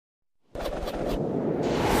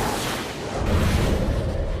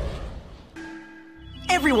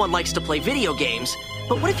Everyone likes to play video games,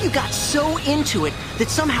 but what if you got so into it that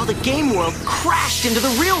somehow the game world crashed into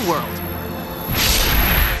the real world?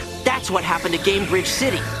 That's what happened to Gamebridge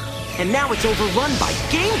City, and now it's overrun by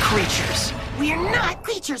game creatures. We're not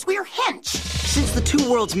creatures, we're hench. Since the two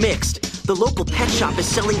worlds mixed, the local pet shop is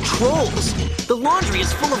selling trolls, the laundry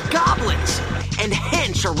is full of goblins, and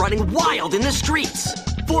hench are running wild in the streets.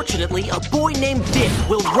 Fortunately, a boy named Ditt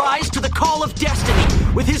will rise to the call of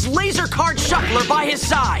destiny with his laser card shuffler by his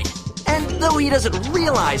side. And though he doesn't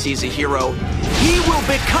realize he's a hero, he will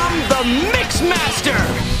become the Mix Master!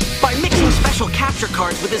 By mixing special capture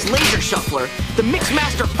cards with his laser shuffler, the Mix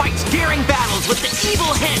Master fights daring battles with the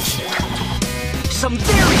evil hench. Some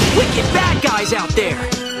very wicked bad guys out there.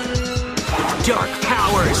 Dark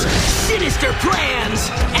powers, sinister plans,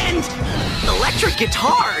 and electric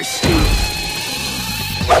guitars.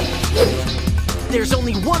 There's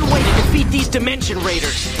only one way to defeat these Dimension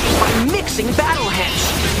Raiders, by mixing Battle Hench.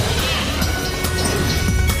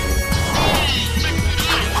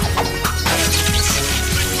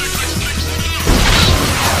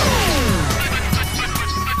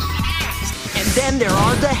 And then there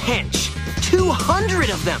are the hench. 200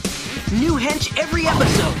 of them. New hench every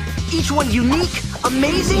episode. Each one unique,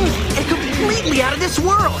 amazing, and completely out of this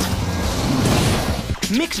world.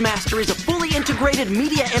 Mixmaster is a fully integrated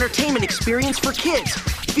media entertainment experience for kids,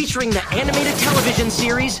 featuring the animated television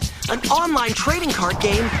series, an online trading card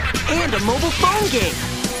game, and a mobile phone game.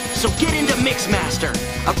 So get into Mixmaster,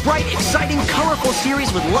 a bright, exciting, colorful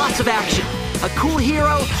series with lots of action, a cool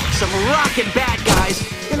hero, some rockin' bad guys,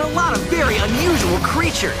 and a lot of very unusual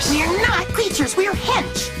creatures. We're not creatures, we're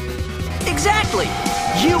hench. Exactly!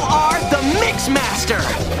 You are the Mixmaster!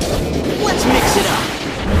 Let's mix it up!